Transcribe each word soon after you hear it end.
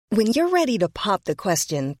When you're ready to pop the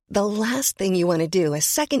question, the last thing you want to do is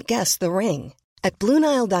second-guess the ring. At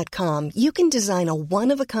BlueNile.com, you can design a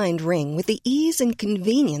one-of-a-kind ring with the ease and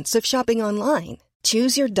convenience of shopping online.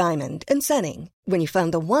 Choose your diamond and setting. When you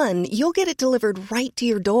find the one, you'll get it delivered right to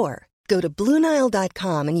your door. Go to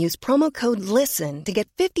BlueNile.com and use promo code LISTEN to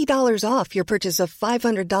get $50 off your purchase of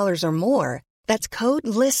 $500 or more. That's code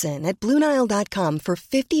LISTEN at BlueNile.com for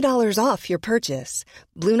 $50 off your purchase.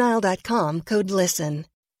 BlueNile.com, code LISTEN.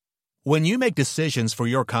 When you make decisions for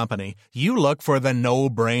your company, you look for the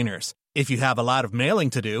no-brainers. If you have a lot of mailing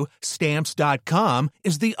to do, Stamps.com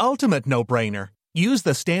is the ultimate no-brainer. Use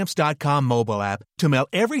the Stamps.com mobile app to mail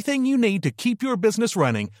everything you need to keep your business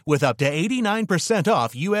running with up to 89%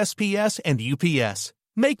 off USPS and UPS.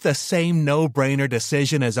 Make the same no-brainer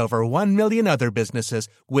decision as over 1 million other businesses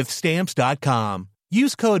with Stamps.com.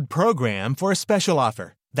 Use code PROGRAM for a special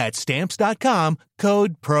offer. That's Stamps.com,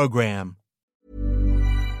 code PROGRAM.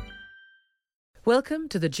 Welcome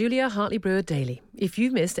to the Julia Hartley-Brewer Daily. If you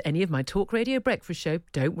missed any of my Talk Radio breakfast show,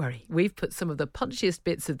 don't worry. We've put some of the punchiest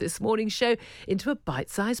bits of this morning's show into a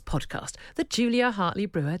bite-sized podcast, the Julia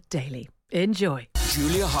Hartley-Brewer Daily. Enjoy.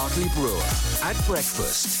 Julia Hartley-Brewer at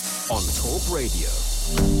breakfast on Talk Radio.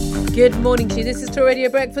 Good morning to you. This is Talk Radio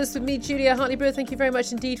Breakfast with me, Julia Hartley-Brewer. Thank you very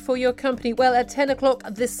much indeed for your company. Well, at 10 o'clock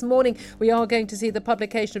this morning, we are going to see the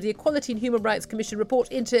publication of the Equality and Human Rights Commission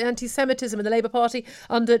report into anti-Semitism in the Labour Party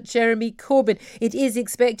under Jeremy Corbyn. It is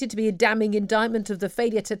expected to be a damning indictment of the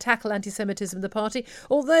failure to tackle anti-Semitism in the party,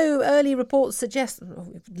 although early reports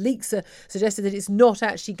leaks suggested that it's not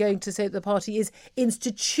actually going to say that the party is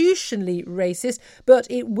institutionally racist, but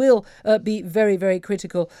it will be very, very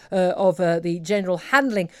critical of the general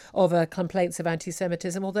handling of complaints of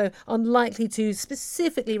anti-Semitism, although unlikely to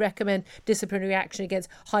specifically recommend disciplinary action against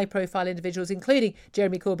high-profile individuals, including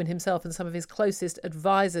Jeremy Corbyn himself and some of his closest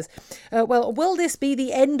advisers. Well, will this be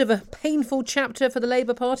the end of a painful chapter for the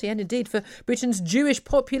Labour Party and indeed for Britain's Jewish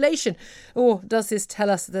population? Or does this tell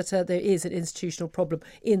us that there is an institutional problem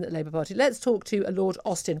in the Labour Party? Let's talk to Lord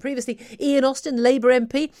Austin. Previously, Ian Austin, Labour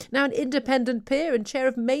MP, now an independent peer and chair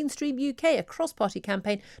of Mainstream UK, a cross-party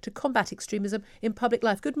campaign to combat extremism in public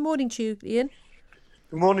life. Good morning to you, Ian.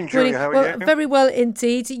 Good morning, Julia. How are you? Very well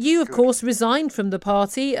indeed. You, of course, resigned from the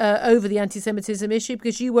party over the anti-Semitism issue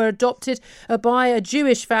because you were adopted by a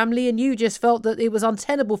Jewish family and you just felt that it was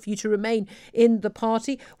untenable for you to remain in the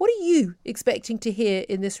party. What are you expecting to hear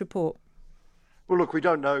in this report? Well, look, we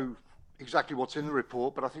don't know exactly what's in the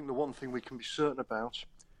report, but I think the one thing we can be certain about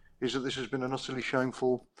is that this has been an utterly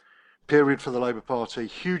shameful period for the Labour Party.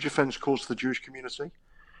 Huge offence caused to the Jewish community.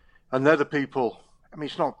 And they're the people, I mean,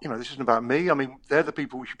 it's not, this isn't about me. I mean, they're the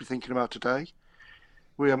people we should be thinking about today.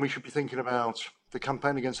 We should be thinking about the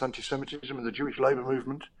campaign against anti-Semitism and the Jewish labour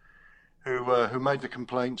movement who made the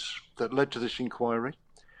complaints that led to this inquiry.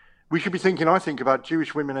 We should be thinking, I think, about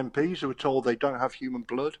Jewish women MPs who were told they don't have human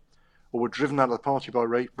blood or were driven out of the party by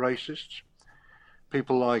racists.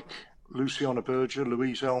 People like Luciana Berger,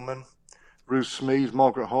 Louise Ellman, Ruth Smeeth,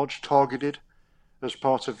 Margaret Hodge, targeted as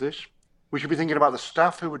part of this. We should be thinking about the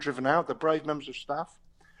staff who were driven out, the brave members of staff,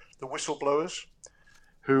 the whistleblowers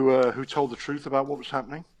who told the truth about what was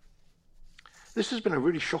happening. This has been a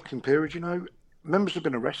really shocking period, Members have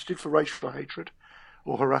been arrested for racial hatred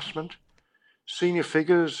or harassment. Senior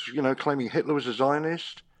figures, claiming Hitler was a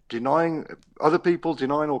Zionist, denying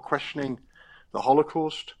or questioning the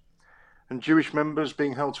Holocaust, and Jewish members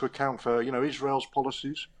being held to account for, Israel's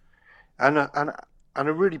policies, and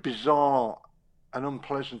a really bizarre and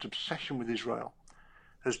unpleasant obsession with Israel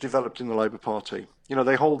has developed in the Labour Party.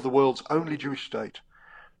 They hold the world's only Jewish state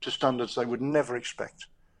to standards they would never expect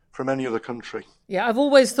from any other country. Yeah, I've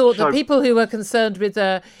always thought that people who are concerned with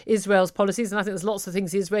Israel's policies, and I think there's lots of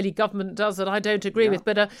things the Israeli government does that I don't agree with,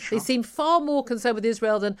 but they seem far more concerned with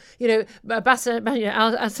Israel than, Bashar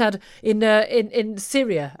al-Assad in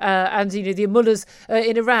Syria and, the mullahs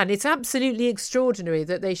in Iran. It's absolutely extraordinary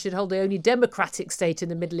that they should hold the only democratic state in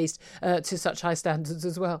the Middle East to such high standards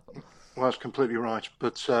as well. Well, that's completely right,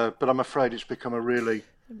 but I'm afraid it's become a really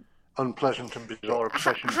unpleasant and bizarre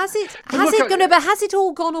obsession. Has it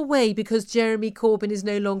all gone away because Jeremy Corbyn is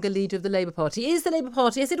no longer leader of the Labour Party? Is the Labour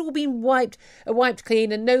Party, has it all been wiped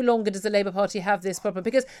clean and no longer does the Labour Party have this problem?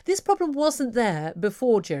 Because this problem wasn't there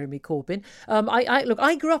before Jeremy Corbyn.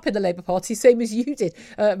 I grew up in the Labour Party, same as you did.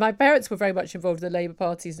 My parents were very much involved in the Labour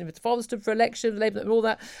parties, and my father stood for election, Labour, and all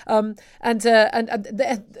that. And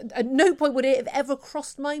at no point would it have ever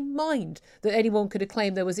crossed my mind that anyone could have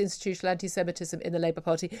claimed there was institutional anti-Semitism in the Labour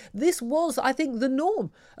Party. This was, I think, the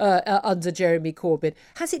norm under Jeremy Corbyn.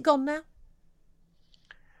 Has it gone now?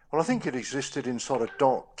 Well, I think it existed in sort of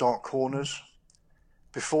dark corners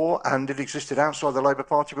before, and it existed outside the Labour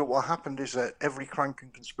Party. But what happened is that every crank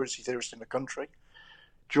and conspiracy theorist in the country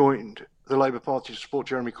joined the Labour Party to support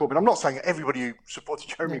Jeremy Corbyn. I'm not saying everybody who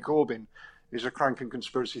supported Jeremy Corbyn is a crank and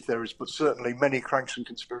conspiracy theorist, but certainly many cranks and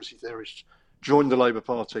conspiracy theorists joined the Labour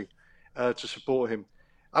Party to support him.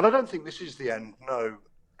 And I don't think this is the end, no,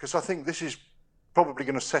 because I think this is probably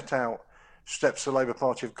going to set out steps the Labour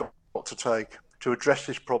Party have got to take to address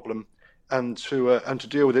this problem and to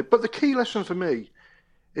deal with it. But the key lesson for me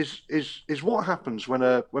is what happens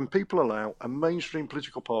when people allow a mainstream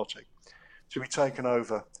political party to be taken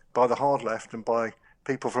over by the hard left and by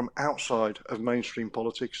people from outside of mainstream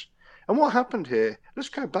politics. And what happened here, let's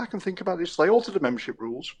go back and think about this. They altered the membership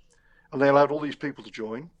rules and they allowed all these people to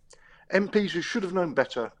join. MPs who should have known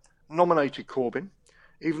better nominated Corbyn,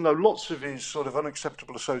 even though lots of his sort of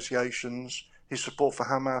unacceptable associations, his support for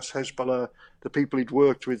Hamas, Hezbollah, the people he'd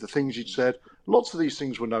worked with, the things he'd said, lots of these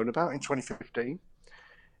things were known about in 2015.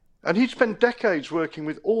 And he'd spent decades working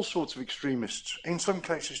with all sorts of extremists, in some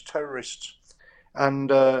cases terrorists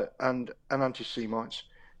and anti-Semites.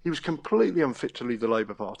 He was completely unfit to lead the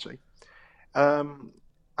Labour Party. And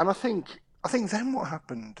I think then what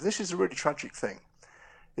happened, this is a really tragic thing,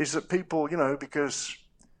 is that people, because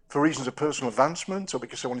for reasons of personal advancement or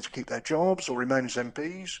because they wanted to keep their jobs or remain as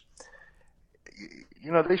MPs,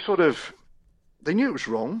 they knew it was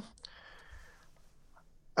wrong.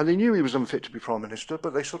 And they knew he was unfit to be Prime Minister,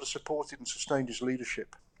 but they sort of supported and sustained his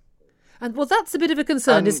leadership. And well, that's a bit of a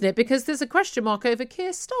concern, isn't it? Because there's a question mark over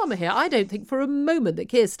Keir Starmer here. I don't think for a moment that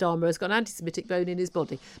Keir Starmer has got an anti-Semitic bone in his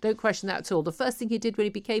body. Don't question that at all. The first thing he did when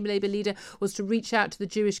he became Labour leader was to reach out to the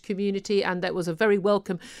Jewish community, and that was a very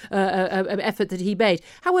welcome effort that he made.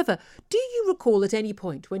 However, do you recall at any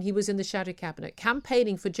point when he was in the Shadow Cabinet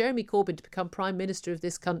campaigning for Jeremy Corbyn to become Prime Minister of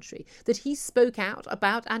this country that he spoke out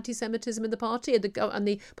about anti-Semitism in the party and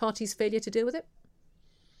the party's failure to deal with it?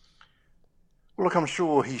 Well, look, I'm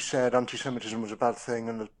sure he said anti-Semitism was a bad thing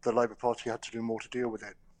and the Labour Party had to do more to deal with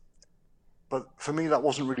it. But for me, that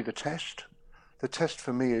wasn't really the test. The test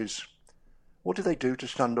for me is, what did they do to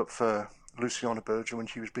stand up for Luciana Berger when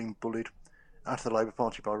she was being bullied out of the Labour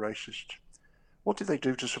Party by racists? What did they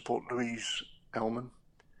do to support Louise Ellman?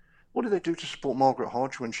 What did they do to support Margaret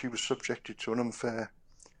Hodge when she was subjected to an unfair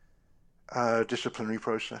disciplinary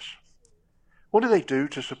process? What did they do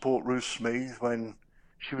to support Ruth Smeeth when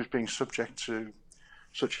she was being subject to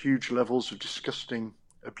such huge levels of disgusting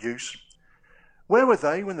abuse? Where were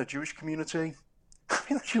they when the Jewish community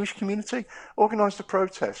organised a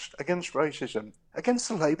protest against racism, against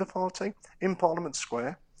the Labour Party in Parliament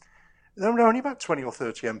Square? There were only about 20 or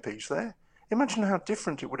 30 MPs there. Imagine how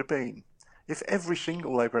different it would have been if every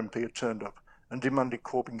single Labour MP had turned up and demanded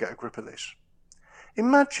Corbyn get a grip of this.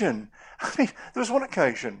 Imagine, there was one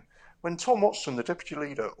occasion when Tom Watson, the deputy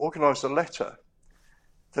leader, organised a letter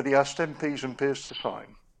that he asked MPs and peers to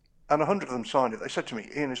sign, and 100 of them signed it. They said to me,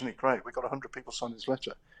 "Ian, isn't it great? We've got 100 people signing this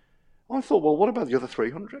letter." I thought, well, what about the other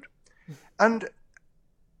 300? And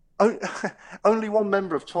only one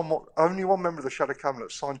member of the Shadow Cabinet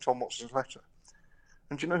signed Tom Watson's letter.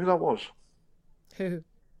 And do you know who that was? Who?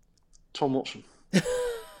 Tom Watson.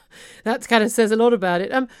 That kind of says a lot about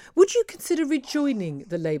it. Would you consider rejoining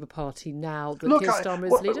the Labour Party now that Keir Starmer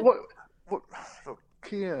is leader? Look,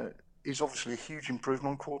 Keir is obviously a huge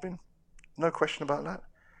improvement on Corbyn. No question about that.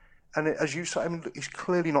 And as you say, he's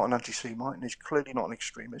clearly not an anti-Semite and he's clearly not an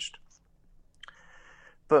extremist.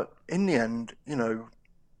 But in the end,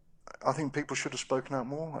 I think people should have spoken out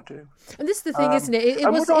more. I do. And this is the thing, isn't it? Do I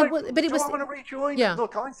want to rejoin? Yeah.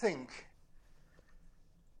 Look, I think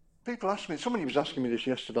people ask me. Somebody was asking me this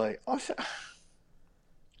yesterday.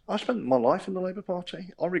 I spent my life in the Labour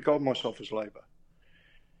Party. I regard myself as Labour,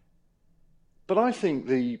 but I think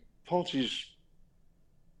the party's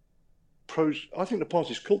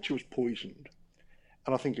culture was poisoned,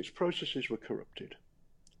 and I think its processes were corrupted,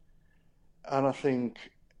 and I think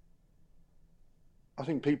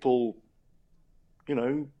people,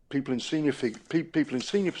 people in senior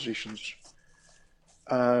positions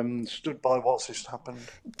stood by whilst this happened.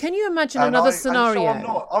 Can you imagine another scenario?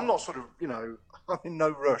 So I'm not sort of, I'm in no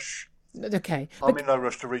rush. Okay. I'm in no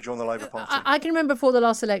rush to rejoin the Labour Party. I can remember before the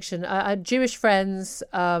last election, I had Jewish friends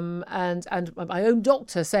and my own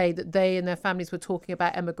doctor say that they and their families were talking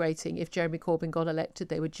about emigrating if Jeremy Corbyn got elected.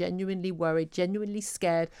 They were genuinely worried, genuinely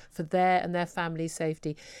scared for their and their family's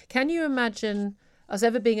safety. Can you imagine us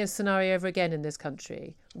ever being in a scenario ever again in this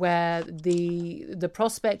country where the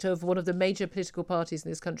prospect of one of the major political parties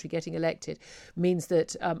in this country getting elected means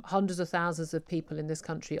that hundreds of thousands of people in this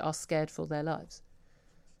country are scared for their lives?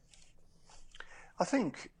 I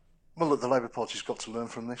think, look, the Labour Party's got to learn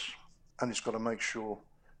from this, and it's got to make sure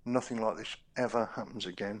nothing like this ever happens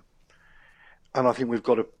again. And I think we've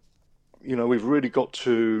got to, we've really got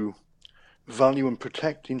to value and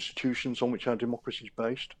protect institutions on which our democracy is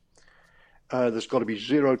based. There's got to be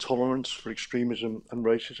zero tolerance for extremism and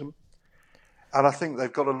racism. And I think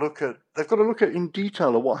they've got to look at in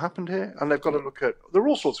detail at what happened here, and they've got to look at, there are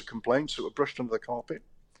all sorts of complaints that were brushed under the carpet.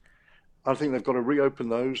 I think they've got to reopen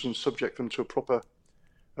those and subject them to a proper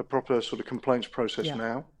sort of complaints process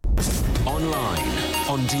now. Online,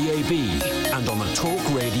 on DAB, and on the Talk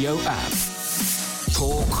Radio app.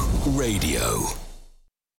 Talk Radio.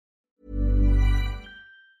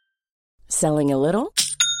 Selling a little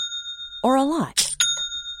or a lot?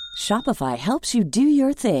 Shopify helps you do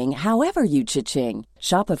your thing however you cha-ching.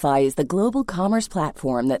 Shopify is the global commerce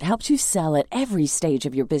platform that helps you sell at every stage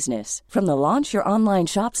of your business. From the launch your online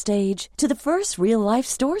shop stage to the first real-life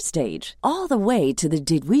store stage, all the way to the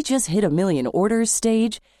did we just hit a million orders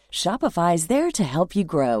stage. Shopify is there to help you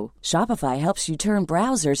grow. Shopify helps you turn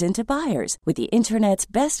browsers into buyers with the internet's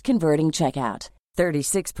best converting checkout.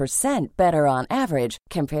 36% better on average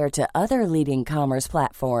compared to other leading commerce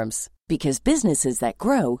platforms. Because businesses that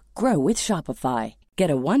grow, grow with Shopify.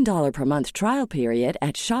 Get a $1 per month trial period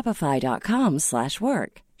at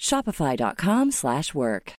shopify.com/work.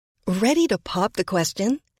 Shopify.com/work. Ready to pop the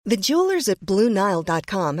question? The jewelers at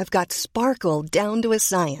BlueNile.com have got sparkle down to a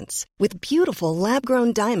science with beautiful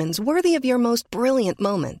lab-grown diamonds worthy of your most brilliant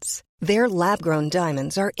moments. Their lab-grown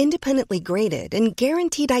diamonds are independently graded and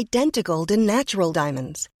guaranteed identical to natural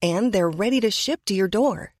diamonds. And they're ready to ship to your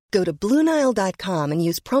door. Go to BlueNile.com and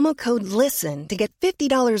use promo code LISTEN to get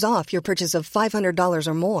 $50 off your purchase of $500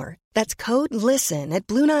 or more. That's code LISTEN at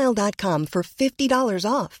BlueNile.com for $50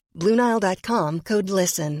 off. BlueNile.com, code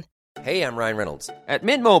LISTEN. Hey, I'm Ryan Reynolds. At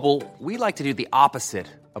Mint Mobile, we like to do the opposite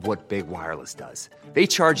of what Big Wireless does. They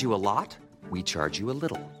charge you a lot, we charge you a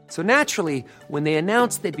little. So naturally, when they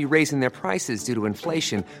announced they'd be raising their prices due to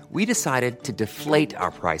inflation, we decided to deflate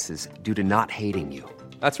our prices due to not hating you.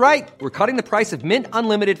 That's right. We're cutting the price of Mint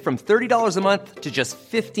Unlimited from $30 a month to just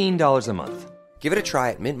 $15 a month. Give it a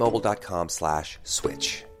try at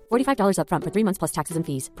mintmobile.com/switch. $45 up front for 3 months plus taxes and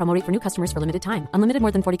fees. Promo rate for new customers for limited time. Unlimited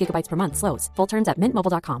more than 40 gigabytes per month. Slows full terms at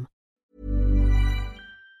mintmobile.com.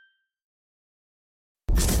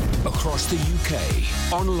 Across the UK,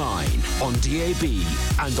 online, on DAB,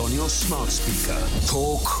 and on your smart speaker.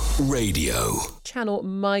 Talk Radio. Channel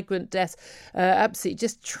migrant deaths. Absolutely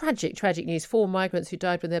just tragic news. 4 migrants who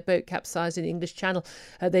died when their boat capsized in the English Channel.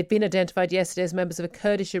 They've been identified yesterday as members of a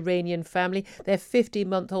Kurdish Iranian family. Their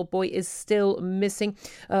 15-month-old boy is still missing,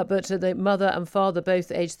 but the mother and father,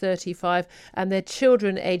 both aged 35, and their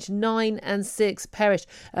children aged 9 and 6, perished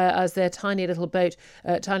as their tiny little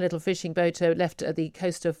fishing boat left the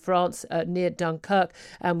coast of France near Dunkirk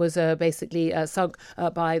and was basically sunk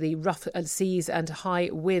by the rough seas and high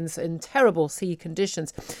winds in terrible sea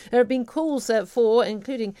conditions. There have been calls for,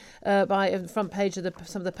 including by the front page of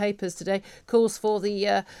some of the papers today, calls for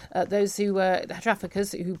the those who were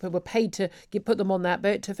traffickers who were paid to put them on that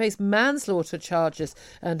boat to face manslaughter charges.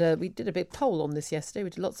 And we did a big poll on this yesterday. We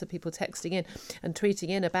did lots of people texting in and tweeting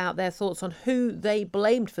in about their thoughts on who they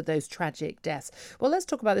blamed for those tragic deaths. Well, let's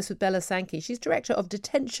talk about this with Bella Sankey. She's Director of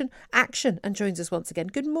Detention Action and joins us once again.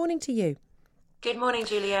 Good morning to you. Good morning,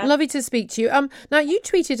 Julia. Lovely to speak to you. Now, you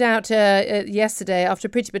tweeted out yesterday after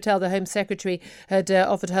Priti Patel, the Home Secretary, had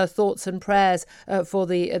offered her thoughts and prayers for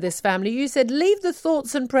this family. You said, leave the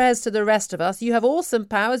thoughts and prayers to the rest of us. You have awesome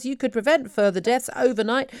powers. You could prevent further deaths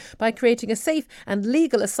overnight by creating a safe and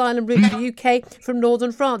legal asylum route to the UK from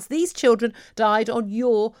northern France. These children died on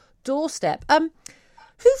your doorstep.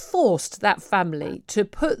 Who forced that family to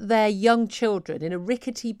put their young children in a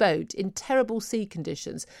rickety boat in terrible sea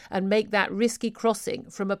conditions and make that risky crossing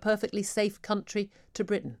from a perfectly safe country to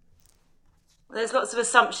Britain? There's lots of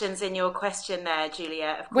assumptions in your question there,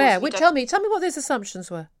 Julia. Of course, where? Tell me what those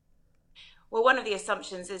assumptions were. Well, one of the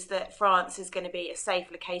assumptions is that France is going to be a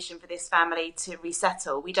safe location for this family to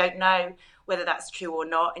resettle. We don't know whether that's true or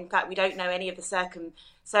not. In fact, we don't know any of the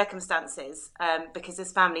circumstances because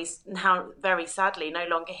this family's now, very sadly, no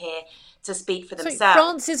longer here to speak for themselves. So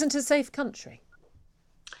France isn't a safe country?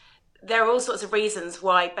 There are all sorts of reasons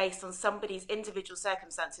why, based on somebody's individual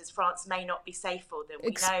circumstances, France may not be safe for them.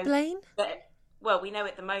 Explain? We know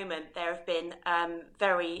at the moment there have been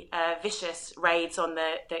very vicious raids on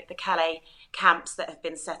the Calais camps that have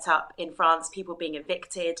been set up in France, people being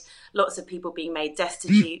evicted, lots of people being made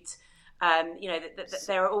destitute.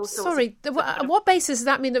 There are all sorts. Sorry, what basis does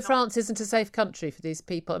that mean that France isn't a safe country for these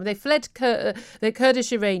people? I mean, they fled the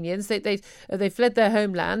Kurdish Iranians. They fled their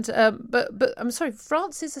homeland. But I'm sorry,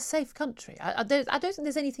 France is a safe country. I don't think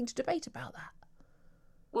there's anything to debate about that.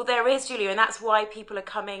 Well, there is, Julia, and that's why people are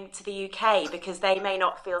coming to the UK, because they may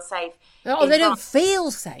not feel safe. Oh, they don't feel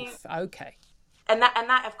safe. Okay. And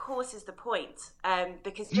that, of course, is the point.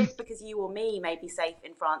 Because just because you or me may be safe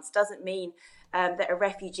in France doesn't mean that a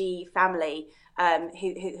refugee family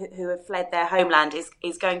who have fled their homeland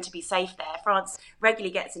is going to be safe there. France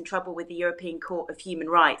regularly gets in trouble with the European Court of Human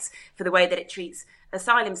Rights for the way that it treats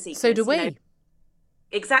asylum seekers. So do we.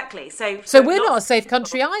 Exactly. So we're not a safe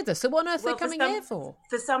country either. So what on earth are they coming here for?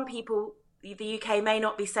 For some people, the UK may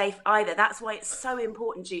not be safe either. That's why it's so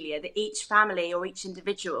important, Julia, that each family or each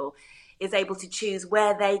individual is able to choose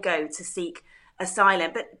where they go to seek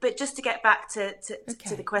asylum. But just to get back to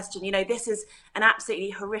the question, this is an absolutely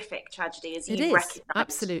horrific tragedy, as you've recognised.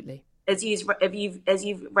 Absolutely. As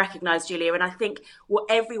you've recognised, Julia. And I think what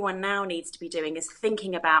everyone now needs to be doing is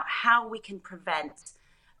thinking about how we can prevent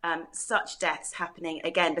such deaths happening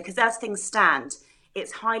again, because as things stand,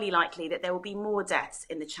 it's highly likely that there will be more deaths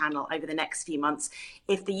in the Channel over the next few months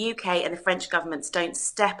if the UK and the French governments don't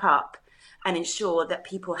step up and ensure that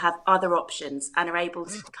people have other options and are able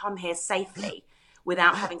to come here safely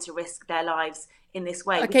without having to risk their lives in this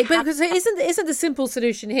way. Okay, but isn't the simple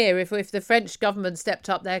solution here if the French government stepped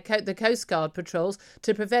up the Coast Guard patrols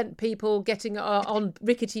to prevent people getting on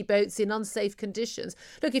rickety boats in unsafe conditions?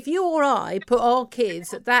 Look, if you or I put our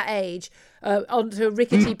kids at that age onto a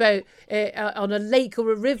rickety boat on a lake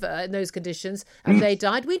or a river in those conditions and they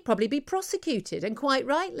died, we'd probably be prosecuted, and quite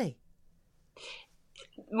rightly.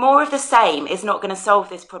 More of the same is not going to solve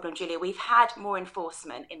this problem, Julia. We've had more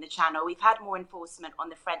enforcement in the Channel. We've had more enforcement on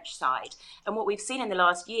the French side. And what we've seen in the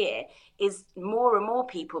last year is more and more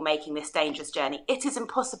people making this dangerous journey. It is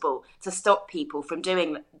impossible to stop people from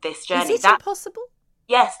doing this journey. Is it impossible?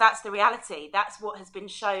 Yes, that's the reality. That's what has been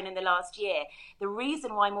shown in the last year. The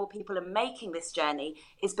reason why more people are making this journey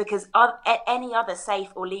is because any other safe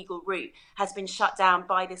or legal route has been shut down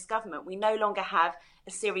by this government. We no longer have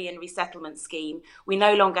a Syrian resettlement scheme. We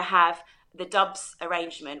no longer have the Dubs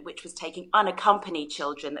arrangement, which was taking unaccompanied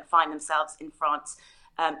children that find themselves in France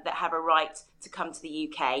that have a right to come to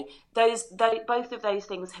the UK. Both of those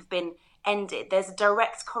things have been ended. There's a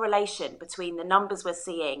direct correlation between the numbers we're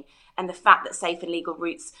seeing and the fact that safe and legal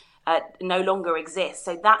routes no longer exist.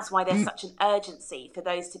 So that's why there's such an urgency for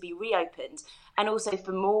those to be reopened, and also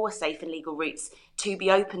for more safe and legal routes to be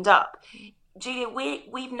opened up. Julia,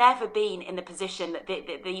 we've never been in the position that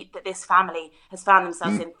that this family has found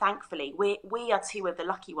themselves in. Thankfully, we are two of the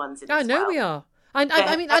lucky ones in this I know world. We are.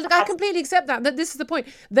 I completely accept that this is the point.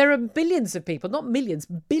 There are billions of people, not millions,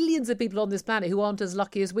 billions of people on this planet who aren't as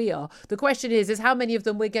lucky as we are. The question is how many of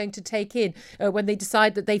them we're going to take in when they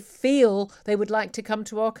decide that they feel they would like to come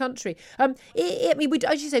to our country. As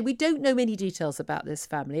you say, we don't know many details about this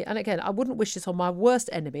family. And again, I wouldn't wish this on my worst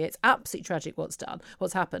enemy. It's absolutely tragic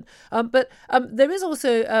what's happened. But there is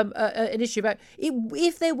also an issue about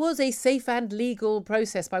if there was a safe and legal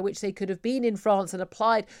process by which they could have been in France and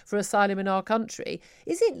applied for asylum in our country.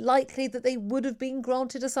 Is it likely that they would have been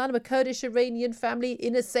granted asylum? A Kurdish Iranian family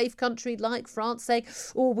in a safe country like France saying,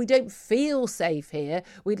 we don't feel safe here,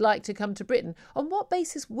 we'd like to come to Britain. On what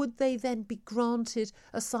basis would they then be granted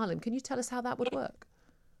asylum? Can you tell us how that would work?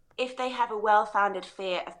 If they have a well-founded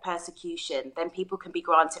fear of persecution, then people can be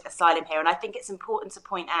granted asylum here. And I think it's important to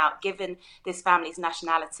point out, given this family's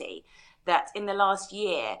nationality, that in the last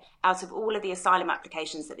year, out of all of the asylum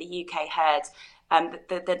applications that the UK heard,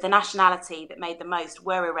 the nationality that made the most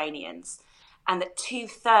were Iranians, and that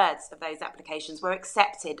 2/3 of those applications were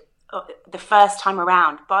accepted the first time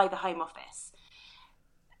around by the Home Office.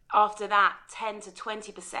 After that, 10 to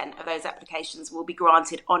 20% of those applications will be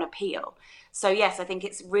granted on appeal. So yes, I think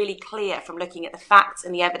it's really clear from looking at the facts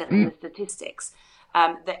and the evidence and the statistics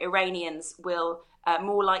that Iranians will,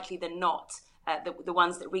 more likely than not, the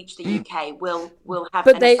ones that reach the UK will have.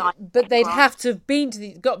 But they'd have to have been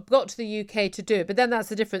got to the UK to do it. But then that's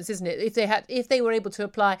the difference, isn't it? If they were able to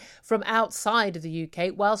apply from outside of the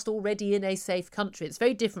UK whilst already in a safe country, it's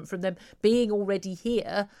very different from them being already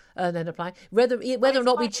here and then applying. Whether or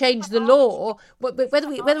not we change the law,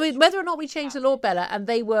 whether or not we change the law, Bella, and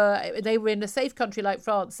they were in a safe country like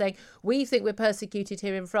France saying we think we're persecuted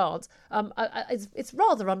here in France, it's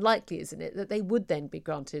rather unlikely, isn't it, that they would then be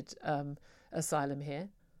granted asylum here?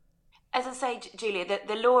 As I say, Julia,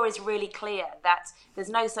 the law is really clear that there's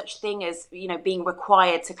no such thing as being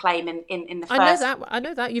required to claim in the first. I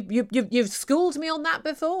know that. You've schooled me on that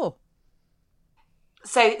before.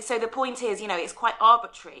 So the point is, it's quite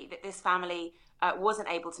arbitrary that this family wasn't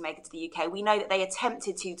able to make it to the UK. We know that they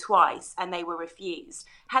attempted to twice and they were refused.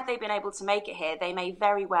 Had they been able to make it here, they may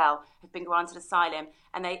very well have been granted asylum,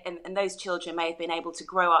 and those children may have been able to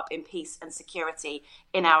grow up in peace and security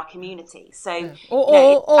in our community. So, yeah.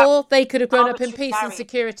 Or they could have grown up in peace and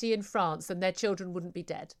security in France, and their children wouldn't be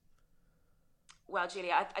dead. Well,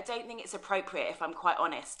 Julia, I don't think it's appropriate, if I'm quite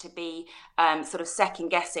honest, to be sort of second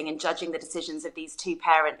guessing and judging the decisions of these two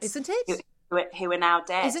parents. Isn't it? Who are now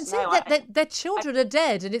dead. Isn't it? Their children are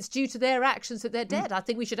dead, and it's due to their actions that they're dead. I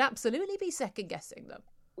think we should absolutely be second guessing them.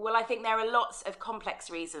 Well, I think there are lots of complex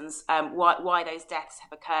reasons why those deaths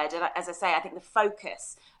have occurred. And as I say, I think the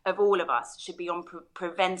focus of all of us should be on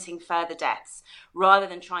preventing further deaths, rather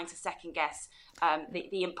than trying to second guess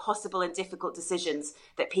the impossible and difficult decisions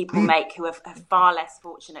that people make who are far less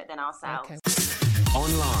fortunate than ourselves. Okay.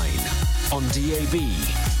 Online, on DAB,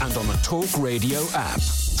 and on the Talk Radio app.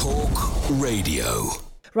 Talk Radio.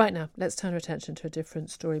 Right now, let's turn our attention to a different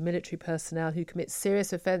story. Military personnel who commit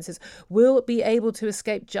serious offences will be able to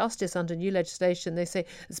escape justice under new legislation. They say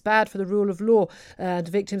it's bad for the rule of law and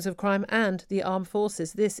victims of crime and the armed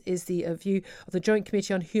forces. This is the view of the Joint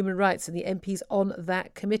Committee on Human Rights and the MPs on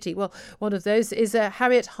that committee. Well, one of those is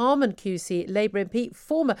Harriet Harman QC, Labour MP,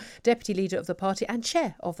 former deputy leader of the party and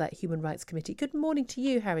chair of that Human Rights Committee. Good morning to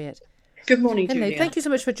you, Harriet. Good morning, Hello. Julia. Thank you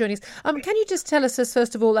so much for joining us. Can you just tell us,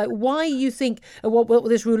 first of all, why you think what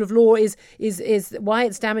this rule of law is why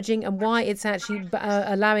it's damaging and why it's actually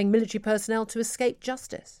allowing military personnel to escape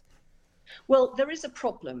justice? Well, there is a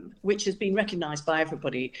problem which has been recognised by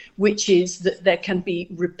everybody, which is that there can be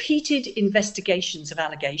repeated investigations of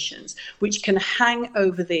allegations which can hang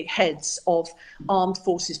over the heads of armed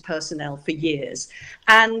forces personnel for years.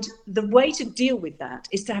 And the way to deal with that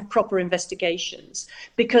is to have proper investigations,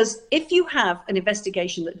 because if you have an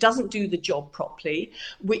investigation that doesn't do the job properly,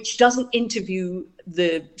 which doesn't interview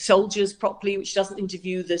the soldiers properly, which doesn't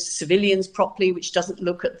interview the civilians properly, which doesn't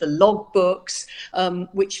look at the logbooks,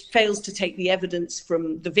 which fails to take the evidence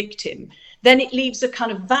from the victim, then it leaves a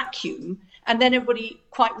kind of vacuum. And then everybody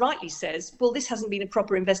quite rightly says, well, this hasn't been a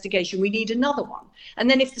proper investigation. We need another one. And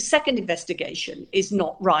then if the second investigation is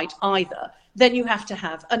not right either, then you have to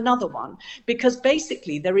have another one, because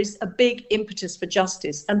basically there is a big impetus for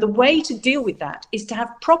justice. And the way to deal with that is to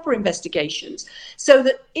have proper investigations, so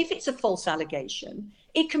that if it's a false allegation,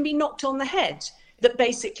 it can be knocked on the head, that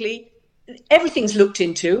basically everything's looked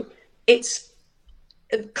into,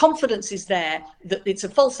 confidence is there that it's a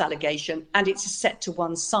false allegation and it's set to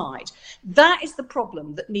one side. That is the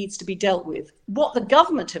problem that needs to be dealt with. What the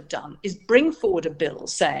government have done is bring forward a bill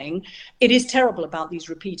saying it is terrible about these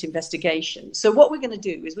repeat investigations. So what we're going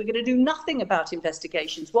to do is we're going to do nothing about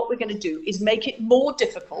investigations. What we're going to do is make it more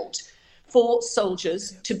difficult for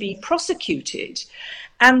soldiers to be prosecuted.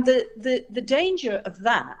 And the danger of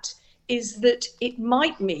that is that it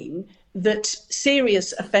might mean that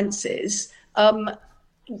serious offences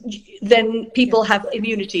then people have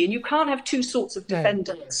immunity, and you can't have two sorts of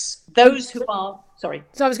defendants. Those who are, sorry.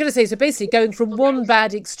 So I was going to say, so basically going from one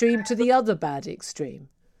bad extreme to the other bad extreme.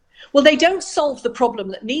 Well, they don't solve the problem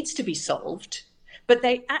that needs to be solved, but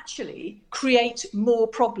they actually create more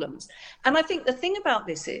problems. And I think the thing about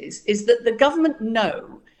this is that the government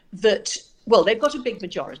know that, well, they've got a big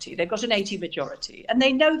majority, they've got an 80 majority, and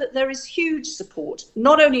they know that there is huge support,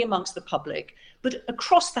 not only amongst the public, but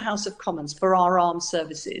across the House of Commons for our armed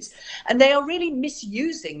services. And they are really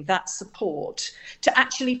misusing that support to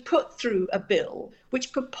actually put through a bill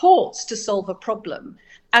which purports to solve a problem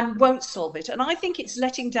and won't solve it. And I think it's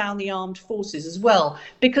letting down the armed forces as well,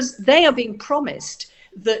 because they are being promised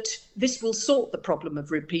that this will sort the problem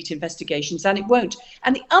of repeat investigations, and it won't.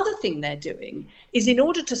 And the other thing they're doing is, in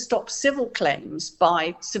order to stop civil claims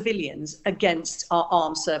by civilians against our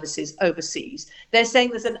armed services overseas, they're saying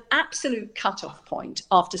there's an absolute cut-off point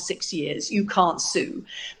after 6 years. You can't sue.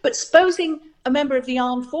 But supposing a member of the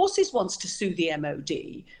armed forces wants to sue the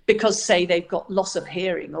MOD because, say, they've got loss of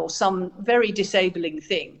hearing or some very disabling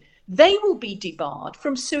thing, they will be debarred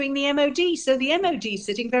from suing the MOD. So the MOD is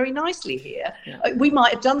sitting very nicely here. Yeah. We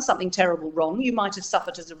might have done something terrible wrong. You might have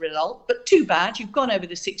suffered as a result, but too bad. You've gone over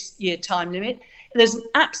the 6-year time limit. There's an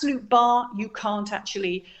absolute bar. You can't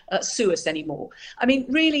actually sue us anymore. I mean,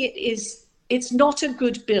 really, it's not a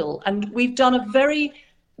good bill. And we've done a very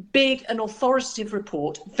big and authoritative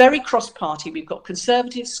report, very cross-party. We've got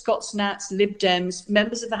Conservatives, Scots Nats, Lib Dems,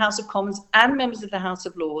 members of the House of Commons and members of the House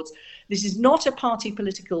of Lords. This is not a party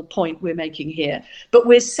political point we're making here, but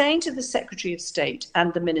we're saying to the Secretary of State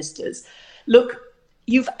and the ministers, look,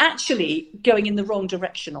 you've actually going in the wrong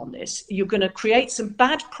direction on this. You're going to create some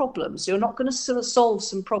bad problems. You're not going to solve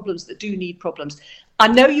some problems that do need problems. I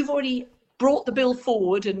know you've already brought the bill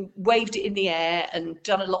forward and waved it in the air and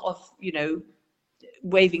done a lot of,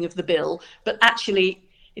 waving of the bill, but actually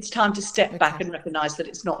it's time to step back and recognise that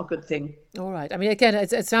it's not a good thing. All right. I mean, again,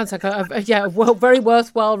 it sounds like a very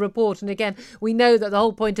worthwhile report. And again, we know that the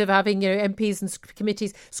whole point of having MPs and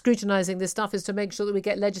committees scrutinising this stuff is to make sure that we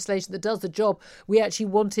get legislation that does the job we actually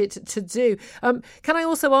want it to do. Can I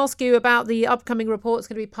also ask you about the upcoming report? It's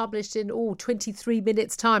going to be published in 23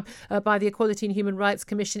 minutes' time by the Equality and Human Rights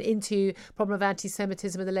Commission into problem of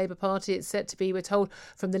anti-Semitism in the Labour Party. It's set to be, we're told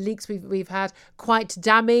from the leaks we've had, quite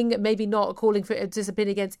damning, maybe not calling for discipline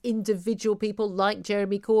against individual people like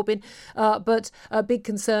Jeremy Corbyn, but a big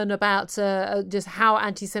concern about just how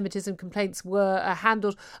anti-Semitism complaints were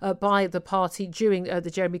handled by the party during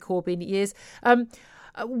the Jeremy Corbyn years.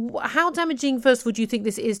 How damaging, first of all, do you think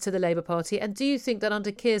this is to the Labour Party? And do you think that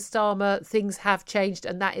under Keir Starmer things have changed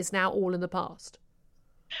and that is now all in the past?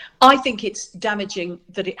 I think it's damaging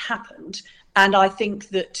that it happened. And I think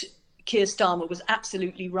that Keir Starmer was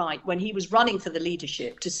absolutely right when he was running for the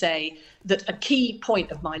leadership to say that a key point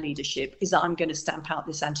of my leadership is that I'm going to stamp out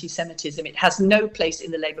this anti-Semitism. It has no place in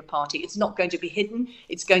the Labour Party. It's not going to be hidden.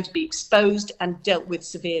 It's going to be exposed and dealt with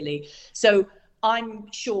severely. So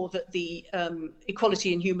I'm sure that the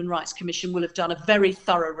Equality and Human Rights Commission will have done a very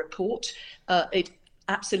thorough report. It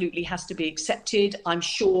absolutely has to be accepted. I'm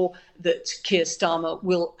sure that Keir Starmer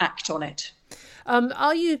will act on it.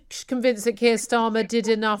 Are you convinced that Keir Starmer did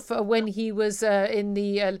enough when he was in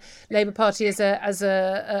the Labour Party as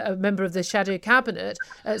a member of the shadow cabinet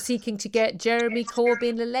seeking to get Jeremy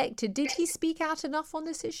Corbyn elected? Did he speak out enough on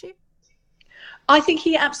this issue? I think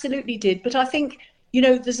he absolutely did. But I think,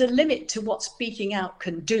 there's a limit to what speaking out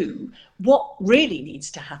can do. What really needs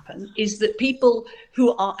to happen is that people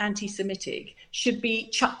who are anti-Semitic should be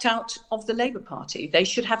chucked out of the Labour Party. They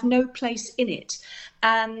should have no place in it.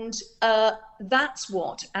 And that's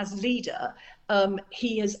what, as leader,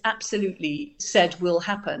 he has absolutely said will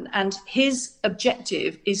happen. And his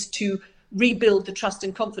objective is to rebuild the trust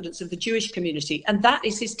and confidence of the Jewish community. And that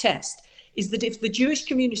is his test, is that if the Jewish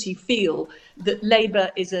community feel that Labour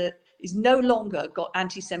is no longer got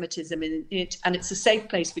anti-Semitism in it and it's a safe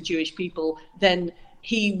place for Jewish people, then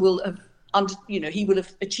he will have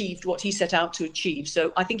achieved what he set out to achieve.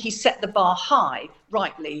 So I think he set the bar high,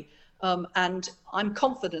 rightly. And I'm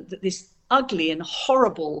confident that this ugly and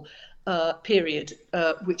horrible period,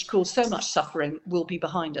 which caused so much suffering, will be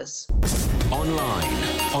behind us. Online,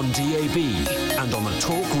 on DAB, and on the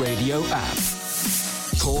Talk Radio app.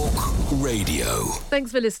 Talk Radio.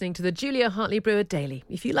 Thanks for listening to the Julia Hartley-Brewer Daily.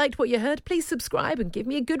 If you liked what you heard, please subscribe and give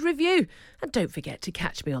me a good review. And don't forget to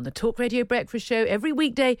catch me on the Talk Radio Breakfast Show every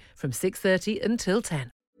weekday from 6:30 until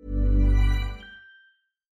 10.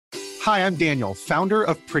 Hi, I'm Daniel, founder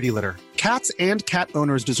of Pretty Litter. Cats and cat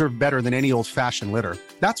owners deserve better than any old-fashioned litter.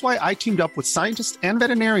 That's why I teamed up with scientists and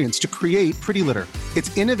veterinarians to create Pretty Litter.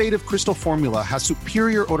 Its innovative crystal formula has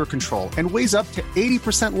superior odor control and weighs up to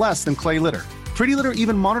 80% less than clay litter. Pretty Litter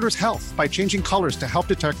even monitors health by changing colors to help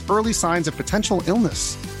detect early signs of potential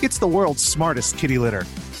illness. It's the world's smartest kitty litter.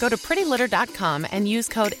 Go to prettylitter.com and use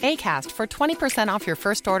code ACAST for 20% off your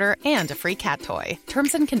first order and a free cat toy.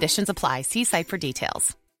 Terms and conditions apply. See site for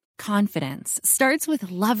details. Confidence starts with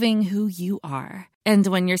loving who you are. And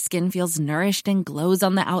when your skin feels nourished and glows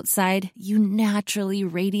on the outside, you naturally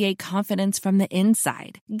radiate confidence from the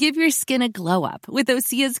inside. Give your skin a glow up with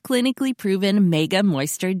Osea's clinically proven Mega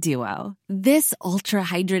Moisture Duo. This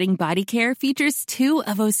ultra-hydrating body care features two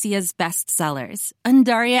of Osea's best sellers,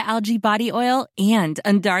 Undaria Algae Body Oil and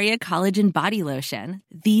Undaria Collagen Body Lotion.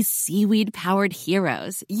 These seaweed-powered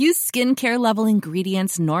heroes use skincare-level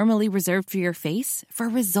ingredients normally reserved for your face for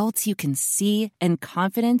results you can see and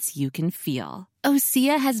confidence you can feel.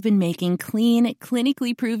 Osea has been making clean,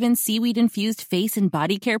 clinically proven seaweed-infused face and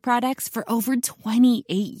body care products for over 28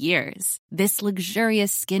 years. This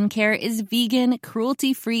luxurious skincare is vegan,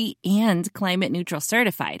 cruelty-free, and climate-neutral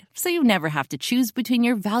certified, so you never have to choose between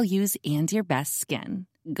your values and your best skin.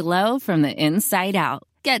 Glow from the inside out.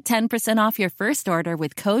 Get 10% off your first order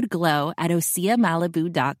with code GLOW at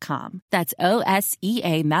OseaMalibu.com. That's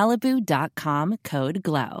OSEA Malibu.com, code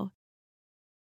GLOW.